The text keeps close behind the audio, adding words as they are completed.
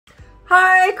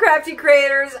Hi Crafty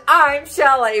creators, I'm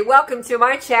Shelly. Welcome to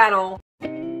my channel.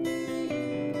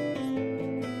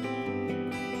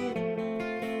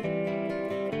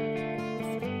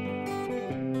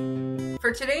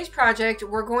 For today's project,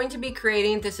 we're going to be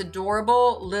creating this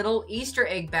adorable little Easter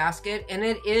egg basket, and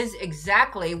it is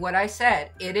exactly what I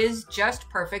said. It is just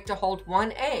perfect to hold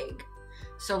one egg.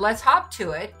 So let's hop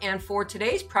to it, and for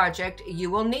today's project,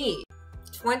 you will need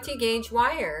 20 gauge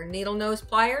wire, needle nose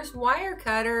pliers, wire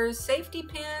cutters, safety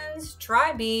pins,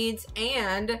 tri-beads,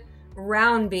 and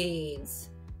round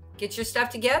beads. Get your stuff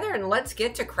together and let's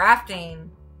get to crafting.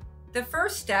 The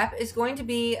first step is going to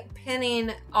be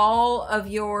pinning all of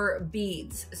your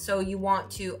beads. So you want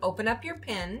to open up your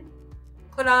pin,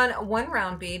 put on one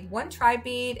round bead, one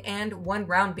tri-bead, and one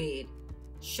round bead.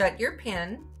 Shut your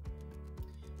pin.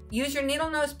 Use your needle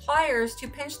nose pliers to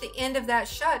pinch the end of that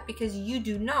shut because you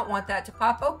do not want that to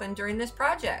pop open during this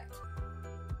project.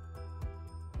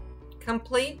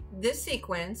 Complete this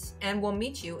sequence and we'll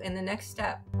meet you in the next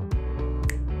step.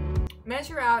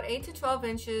 Measure out 8 to 12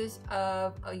 inches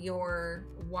of your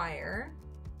wire.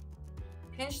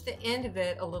 Pinch the end of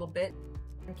it a little bit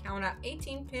and count out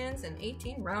 18 pins and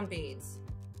 18 round beads.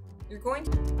 You're going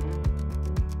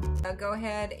to go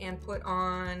ahead and put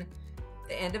on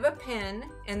the end of a pin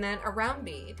and then a round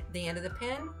bead. The end of the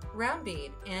pin, round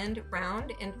bead, and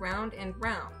round and round and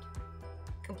round.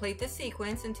 Complete the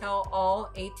sequence until all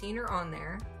 18 are on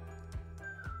there.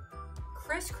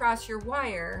 Crisscross your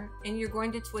wire and you're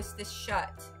going to twist this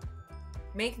shut.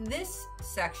 Make this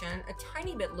section a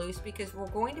tiny bit loose because we're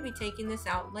going to be taking this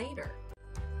out later.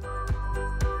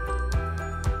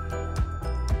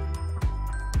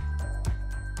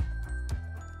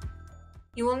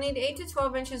 You will need 8 to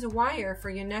 12 inches of wire for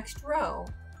your next row,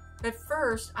 but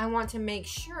first I want to make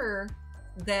sure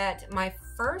that my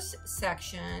first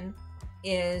section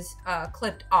is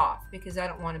clipped off because I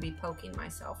don't want to be poking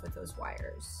myself with those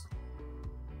wires.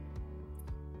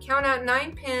 Count out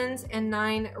 9 pins and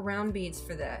 9 round beads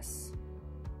for this.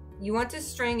 You want to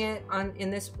string it in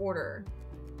this order.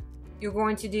 You're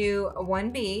going to do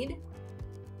one bead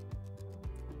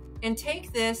and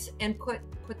take this and put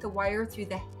the wire through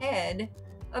the head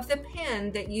of the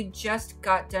pin that you just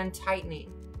got done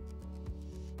tightening.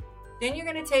 Then you're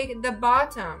going to take the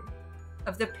bottom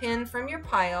of the pin from your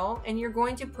pile and you're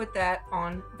going to put that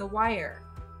on the wire.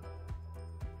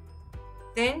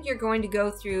 Then you're going to go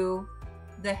through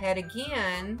the head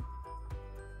again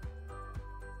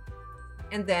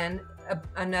and then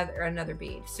another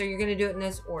bead. So you're going to do it in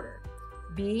this order: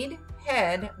 bead,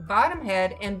 head, bottom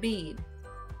head, and bead.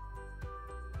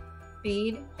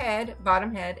 Bead, head,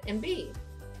 bottom head, and bead.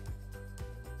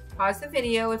 Pause the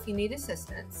video if you need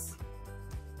assistance.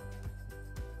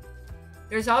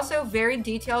 There's also very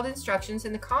detailed instructions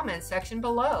in the comments section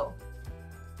below.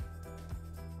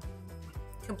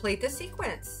 Complete the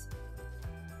sequence.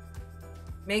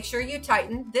 Make sure you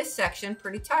tighten this section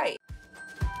pretty tight.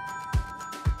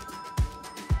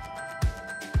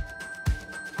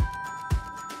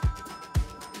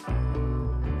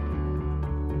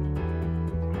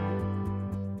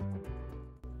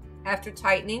 After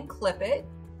tightening, clip it.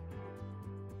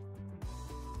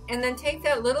 And then take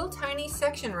that little tiny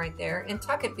section right there and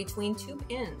tuck it between 2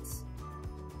 pins.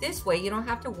 This way you don't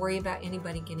have to worry about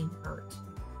anybody getting hurt.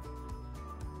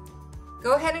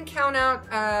 Go ahead and count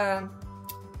out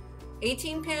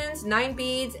 18 pins, 9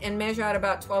 beads, and measure out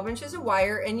about 12 inches of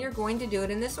wire, and you're going to do it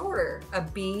in this order: a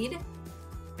bead,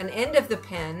 an end of the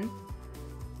pin,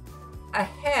 a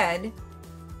head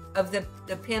of the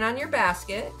pin on your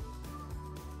basket,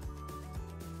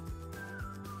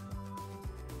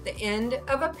 the end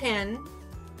of a pin,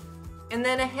 and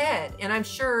then a head. And I'm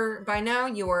sure by now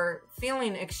you are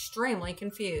feeling extremely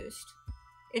confused.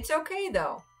 It's okay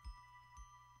though.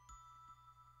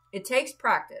 It takes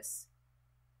practice.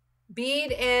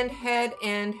 Bead and head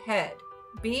and head.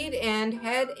 Bead and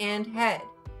head and head.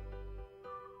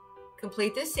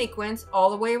 Complete this sequence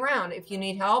all the way around. If you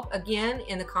need help, again,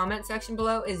 in the comment section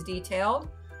below is detailed,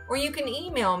 or you can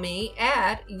email me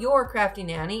at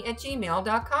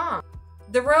yourcraftynanny@gmail.com.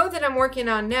 The row that I'm working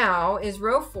on now is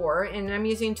row 4, and I'm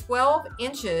using 12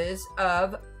 inches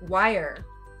of wire,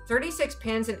 36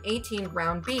 pins, and 18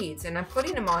 round beads, and I'm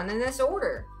putting them on in this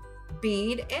order: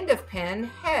 bead, end of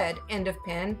pin, head, end of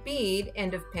pin, bead,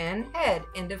 end of pin, head,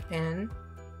 end of pin.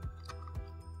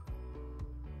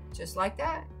 Just like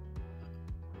that.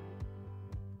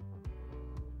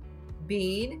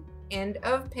 Bead, end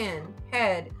of pin,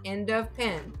 head, end of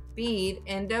pin, bead,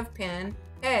 end of pin,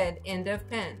 head, end of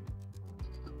pin.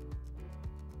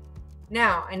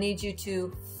 Now I need you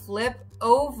to flip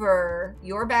over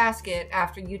your basket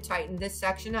after you tighten this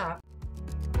section up.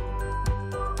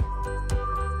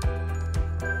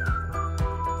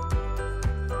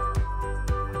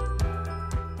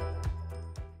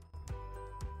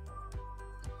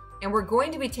 And we're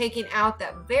going to be taking out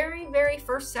that very, very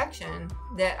first section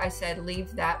that I said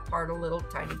leave that part a little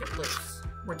tiny bit loose.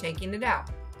 We're taking it out.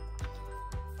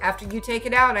 After you take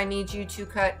it out, I need you to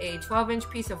cut a 12-inch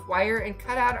piece of wire and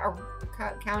count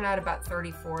out about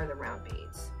 34 of the round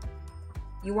beads.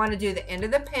 You want to do the end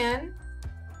of the pin,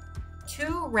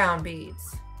 2 round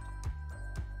beads,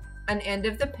 an end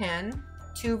of the pin,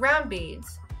 2 round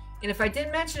beads. And if I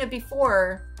didn't mention it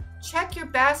before, check your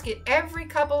basket every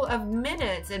couple of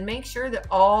minutes and make sure that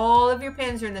all of your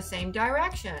pins are in the same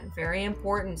direction. Very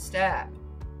important step.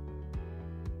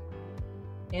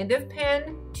 End of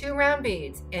pin, 2 round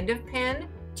beads. End of pin,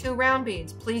 2 round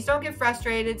beads. Please don't get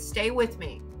frustrated. Stay with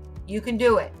me. You can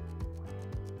do it.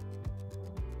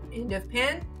 End of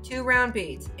pin, 2 round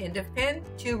beads. End of pin,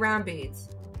 2 round beads.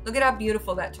 Look at how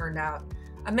beautiful that turned out.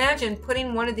 Imagine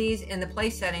putting one of these in the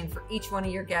place setting for each one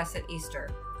of your guests at Easter.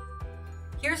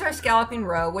 Here's our scalloping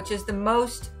row, which is the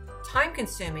most time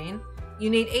consuming. You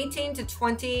need 18 to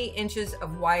 20 inches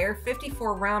of wire,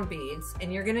 54 round beads,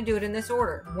 and you're gonna do it in this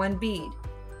order. 1 bead,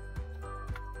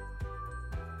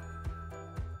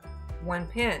 1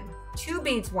 pin, 2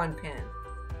 beads, 1 pin,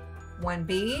 1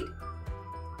 bead,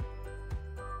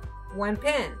 1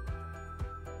 pin,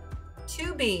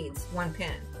 2 beads, 1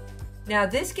 pin. Now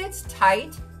this gets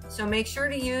tight, so make sure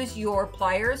to use your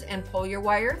pliers and pull your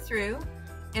wire through.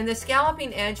 And the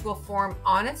scalloping edge will form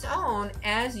on its own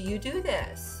as you do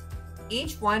this.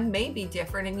 Each one may be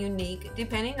different and unique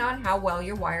depending on how well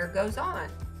your wire goes on.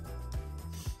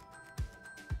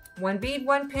 1 bead,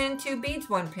 1 pin, 2 beads,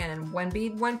 1 pin, 1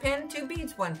 bead, 1 pin, 2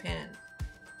 beads, 1 pin.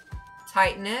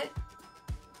 Tighten it,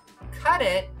 cut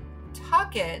it,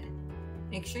 tuck it,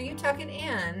 make sure you tuck it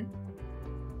in.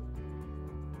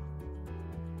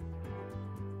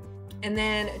 And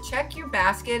then check your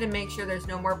basket and make sure there's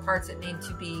no more parts that need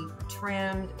to be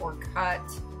trimmed or cut.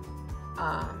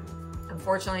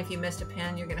 Unfortunately, if you missed a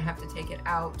pin, you're gonna have to take it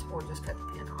out or just cut the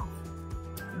pin off.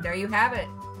 And there you have it.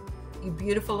 You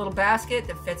beautiful little basket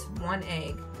that fits 1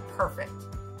 egg. Perfect.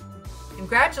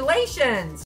 Congratulations!